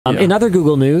In other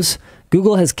Google news,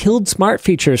 Google has killed smart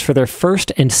features for their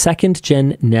first and second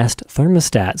gen Nest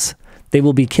thermostats. They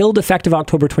will be killed effective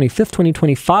October 25th,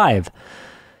 2025.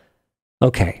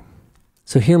 Okay,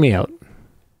 so hear me out.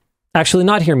 Actually,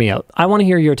 not hear me out. I want to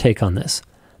hear your take on this.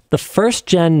 The first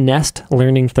gen Nest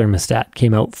learning thermostat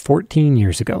came out 14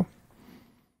 years ago.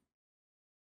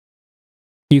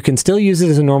 You can still use it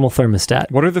as a normal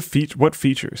thermostat. What are the what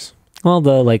features? Well,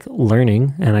 the like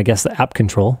learning and I guess the app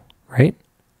control, right?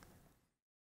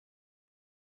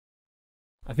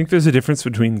 I think there's a difference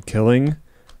between killing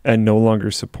and no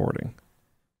longer supporting.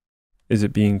 Is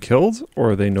it being killed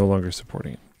or are they no longer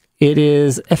supporting it? It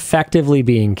is effectively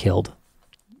being killed.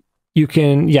 You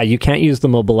can't use the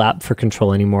mobile app for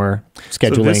control anymore.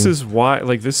 Scheduling. So this is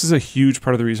why, this is a huge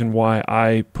part of the reason why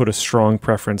I put a strong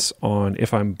preference on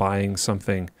if I'm buying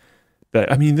something that,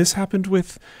 this happened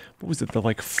with, what was it, the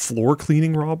floor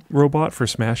cleaning robot for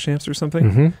Smash Champs or something?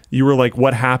 Mm-hmm. You were like,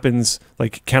 what happens?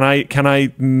 Can I I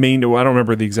don't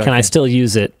remember the exact. Can I still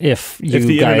use it if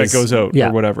the internet goes out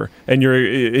or whatever? And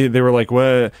they were like,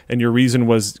 what? And your reason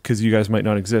was because you guys might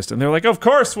not exist. And they're like, of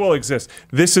course we'll exist.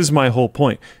 This is my whole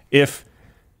point. If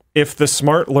the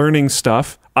smart learning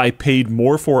stuff I paid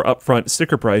more for upfront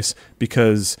sticker price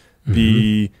because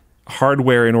the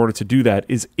hardware in order to do that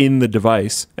is in the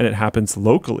device and it happens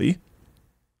locally,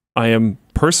 I am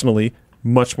personally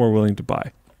much more willing to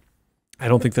buy. I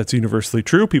don't think that's universally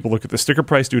true. People look at the sticker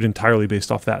price, do it entirely based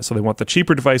off that. So they want the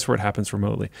cheaper device where it happens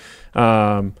remotely.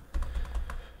 But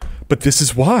this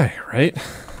is why, right?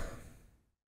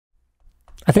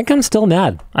 I think I'm still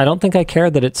mad. I don't think I care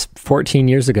that it's 14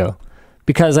 years ago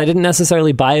because I didn't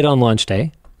necessarily buy it on launch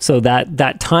day. So that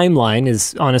timeline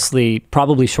is honestly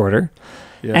probably shorter.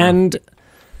 Yeah. And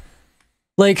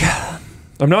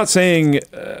I'm not saying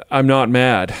I'm not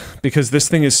mad because this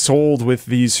thing is sold with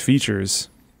these features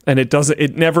and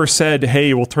it never said,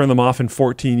 hey, we'll turn them off in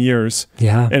 14 years.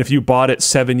 Yeah. And if you bought it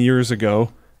 7 years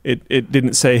ago, it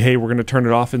didn't say, hey, we're going to turn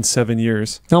it off in 7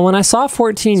 years. No, when I saw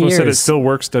 14 years. Someone said it still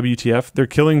works, WTF. They're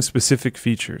killing specific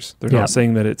features. They're not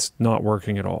saying that it's not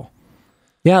working at all.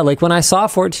 Yeah, when I saw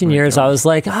 14 years, I was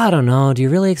like, I don't know. Do you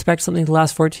really expect something to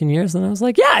last 14 years? And I was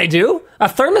like, yeah, I do. A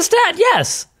thermostat?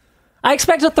 Yes. I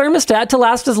expect a thermostat to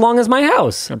last as long as my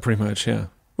house. Pretty much, yeah.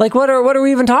 What are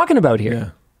we even talking about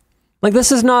here? Yeah.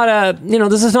 This is not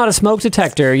a smoke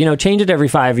detector, change it every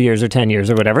 5 years or 10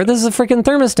 years or whatever. This is a freaking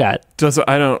thermostat.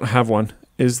 I don't have one.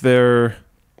 Is there...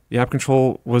 The app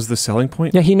control was the selling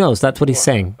point? Yeah, he knows. That's what he's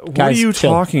saying. What Guys, are you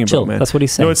talking about, man? That's what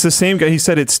he's saying. No, it's the same guy. He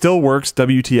said it still works,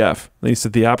 WTF. And he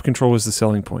said the app control was the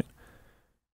selling point.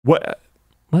 What?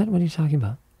 What are you talking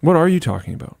about? What are you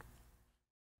talking about?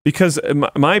 Because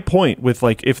my point with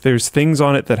if there's things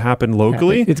on it that happen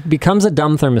locally... It becomes a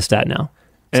dumb thermostat now.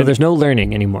 So there's no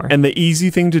learning anymore. And the easy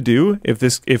thing to do,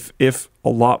 if a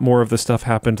lot more of the stuff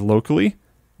happened locally...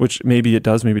 which maybe it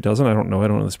does, maybe it doesn't. I don't know. I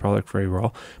don't know this product very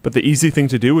well. But the easy thing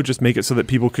to do would just make it so that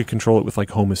people could control it with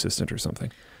Home Assistant or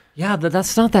something. Yeah, but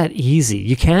that's not that easy.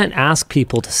 You can't ask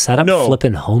people to set up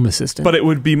flipping Home Assistant. But it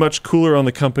would be much cooler on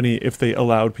the company if they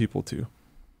allowed people to.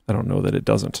 I don't know that it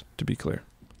doesn't, to be clear.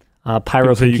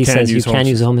 Pyro Pinky says you can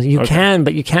use Home Assistant. You can,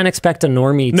 but you can't expect a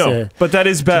normie to but that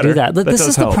is better. Do that. This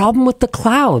is the problem with the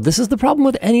cloud. This is the problem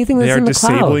with anything that's in the cloud.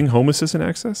 They are disabling Home Assistant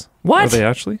access? What? Are they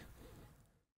actually?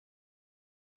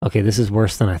 Okay, this is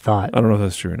worse than I thought. I don't know if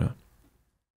that's true or not.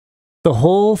 The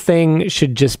whole thing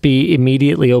should just be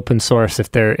immediately open source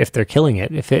if they're killing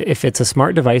it. If it's a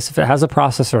smart device, if it has a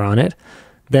processor on it,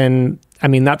 then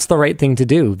that's the right thing to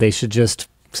do. They should just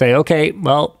say, okay,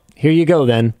 well, here you go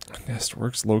then. Nest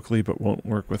works locally but won't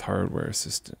work with hardware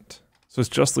assistant. So it's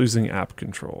just losing app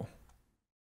control.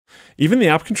 Even the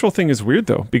app control thing is weird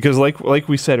though, because like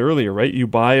we said earlier, right? You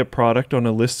buy a product on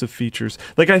a list of features.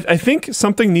 I think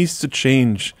something needs to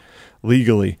change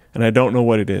legally, and I don't know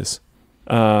what it is.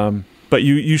 But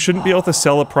you shouldn't be able to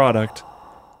sell a product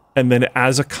and then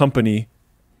as a company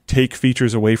take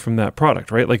features away from that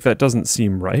product, right? That doesn't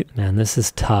seem right. Man, this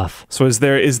is tough. So is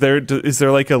there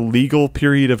a legal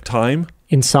period of time?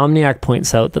 Insomniac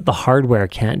points out that the hardware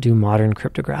can't do modern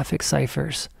cryptographic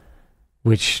ciphers,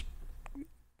 which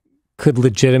could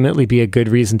legitimately be a good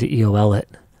reason to EOL it.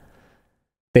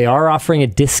 They are offering a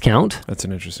discount. That's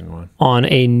an interesting one. On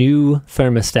a new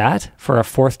thermostat for a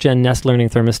 4th gen Nest Learning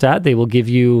thermostat. They will give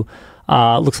you,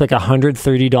 looks like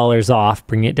 $130 off,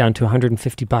 bringing it down to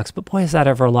 $150. But boy, is that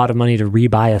ever a lot of money to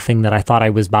rebuy a thing that I thought I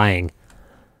was buying.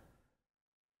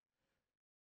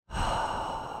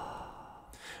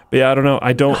 But yeah, I don't know.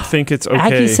 I don't think it's okay.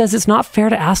 Aggie says it's not fair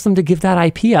to ask them to give that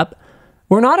IP up.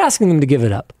 We're not asking them to give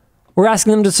it up. We're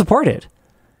asking them to support it.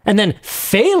 And then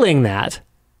failing that,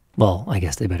 well, I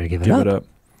guess they better give it up.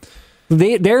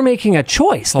 They're making a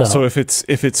choice, though. Also, if it's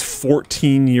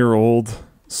 14-year-old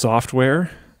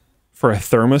software for a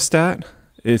thermostat,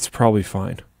 it's probably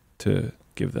fine to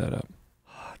give that up.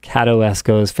 CatOS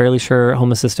goes, fairly sure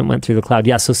Home Assistant went through the cloud.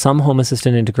 Yeah, so some Home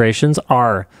Assistant integrations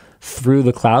are through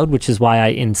the cloud, which is why I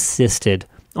insisted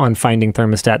on finding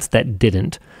thermostats that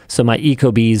didn't. So my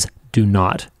Ecobees do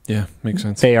not. Yeah, makes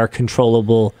sense. They are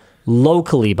controllable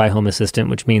locally by Home Assistant,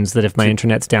 which means that if my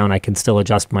internet's down, I can still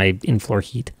adjust my in-floor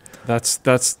heat.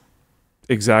 That's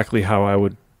exactly how I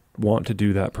would want to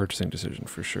do that purchasing decision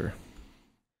for sure.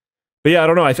 But yeah, I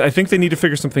don't know. I think they need to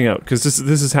figure something out, because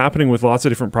this is happening with lots of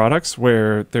different products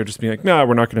where they're just being like, no,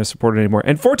 we're not going to support it anymore.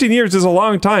 And 14 years is a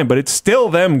long time, but it's still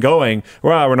them going,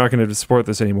 well, we're not going to support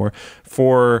this anymore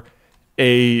for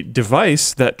a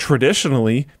device that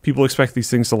traditionally people expect these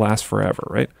things to last forever,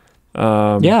 right?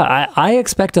 I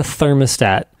expect a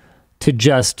thermostat to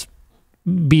just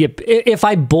be if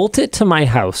I bolt it to my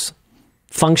house,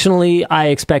 functionally, I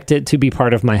expect it to be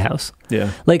part of my house.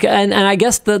 Yeah. Like, and I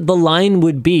guess the line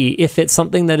would be if it's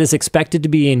something that is expected to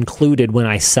be included when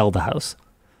I sell the house.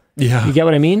 Yeah. You get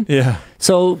what I mean? Yeah.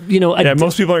 So,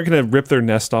 most people aren't going to rip their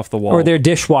Nest off the wall. Or their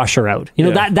dishwasher out.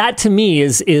 That to me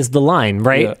is the line,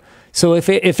 right? Yeah. So if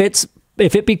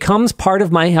it becomes part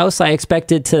of my house, I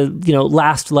expect it to,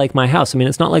 last like my house. I mean,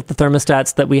 it's not like the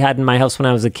thermostats that we had in my house when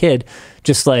I was a kid,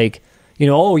 just like,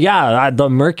 the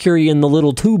mercury in the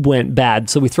little tube went bad,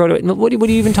 so we throw it away. What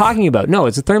are you even talking about? No,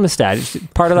 it's a thermostat. It's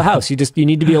part of the house. You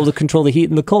need to be able to control the heat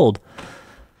and the cold.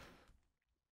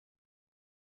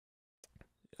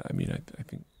 I mean, I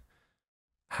think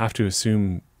I have to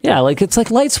assume. Yeah, like it's like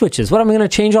light switches. What, am I going to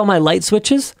change all my light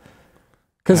switches?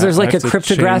 Because there's like a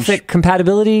cryptographic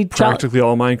compatibility. Practically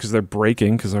all mine, because they're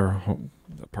breaking, because our home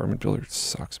apartment builder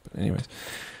sucks. But anyways.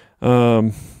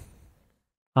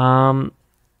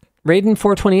 Raiden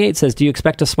 428 says, do you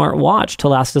expect a smart watch to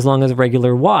last as long as a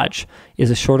regular watch? Is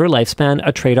a shorter lifespan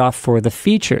a trade-off for the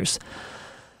features?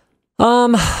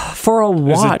 For a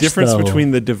watch, there's a difference between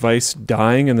the device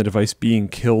dying and the device being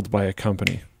killed by a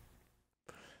company.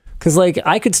 Because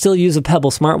I could still use a Pebble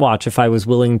smartwatch if I was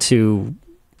willing to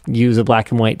use a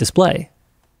black and white display,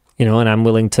 and I'm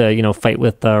willing to, fight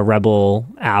with the Rebel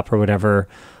app or whatever.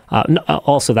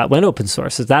 Also, that went open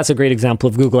source. That's a great example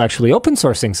of Google actually open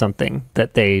sourcing something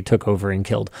that they took over and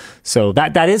killed. So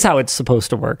that is how it's supposed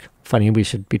to work. Funny, we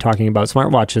should be talking about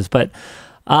smartwatches, but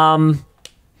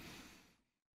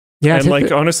yeah.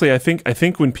 And honestly, I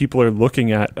think when people are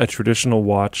looking at a traditional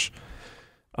watch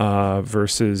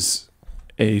versus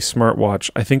a smartwatch,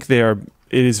 I think it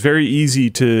is very easy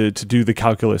to do the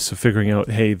calculus of figuring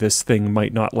out, hey, this thing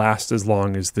might not last as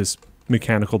long as this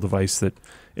mechanical device that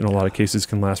in a lot of cases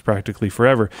can last practically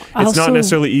forever. It's not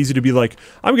necessarily easy to be like,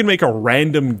 I'm going to make a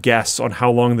random guess on how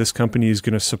long this company is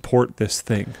going to support this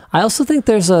thing. I also think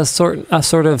there's a sort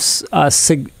of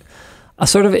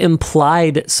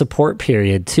implied support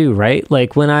period too, right?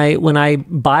 Like when I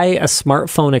buy a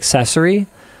smartphone accessory,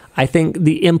 I think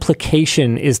the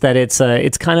implication is that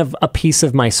it's kind of a piece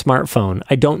of my smartphone.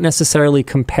 I don't necessarily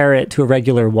compare it to a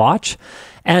regular watch.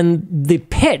 And the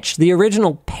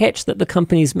original pitch that the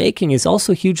company's making is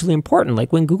also hugely important.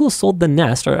 Like when Google sold the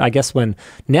Nest, or I guess when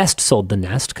Nest sold the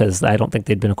Nest, because I don't think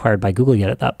they'd been acquired by Google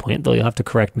yet at that point, though you'll have to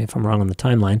correct me if I'm wrong on the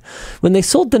timeline. When they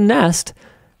sold the Nest,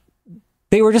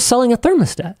 they were just selling a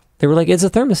thermostat. They were like, it's a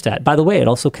thermostat. By the way, it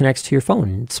also connects to your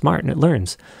phone. It's smart and it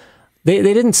learns. They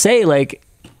didn't say like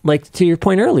to your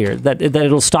point earlier, that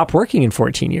it'll stop working in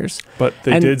 14 years. But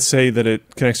they did say that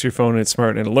it connects to your phone and it's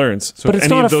smart and it learns. So but it's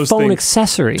not a phone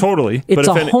accessory. Totally. It's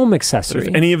a home accessory.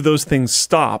 If any of those things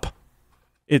stop,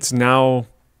 it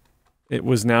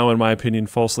was now, in my opinion,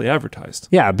 falsely advertised.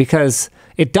 Yeah, because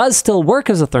it does still work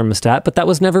as a thermostat, but that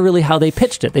was never really how they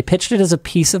pitched it. They pitched it as a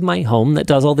piece of my home that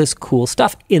does all this cool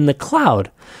stuff in the cloud.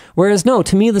 Whereas no,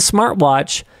 to me, the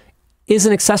smartwatch is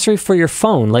an accessory for your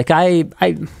phone. Like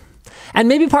and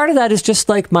maybe part of that is just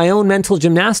like my own mental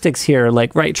gymnastics here,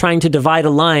 like, right, trying to divide a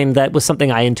line that was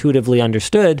something I intuitively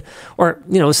understood, or,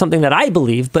 something that I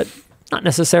believe, but not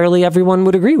necessarily everyone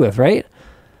would agree with, right?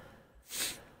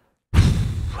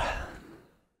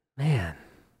 Man.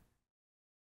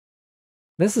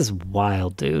 This is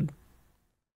wild, dude.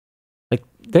 Like,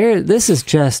 this is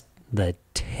just the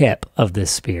tip of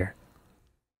this spear.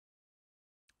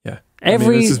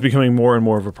 This is becoming more and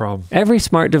more of a problem. Every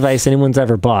smart device anyone's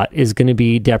ever bought is going to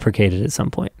be deprecated at some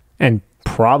point, and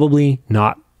probably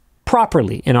not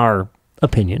properly, in our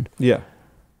opinion. Yeah.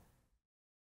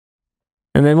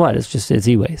 And then what? It's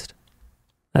e-waste.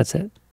 That's it.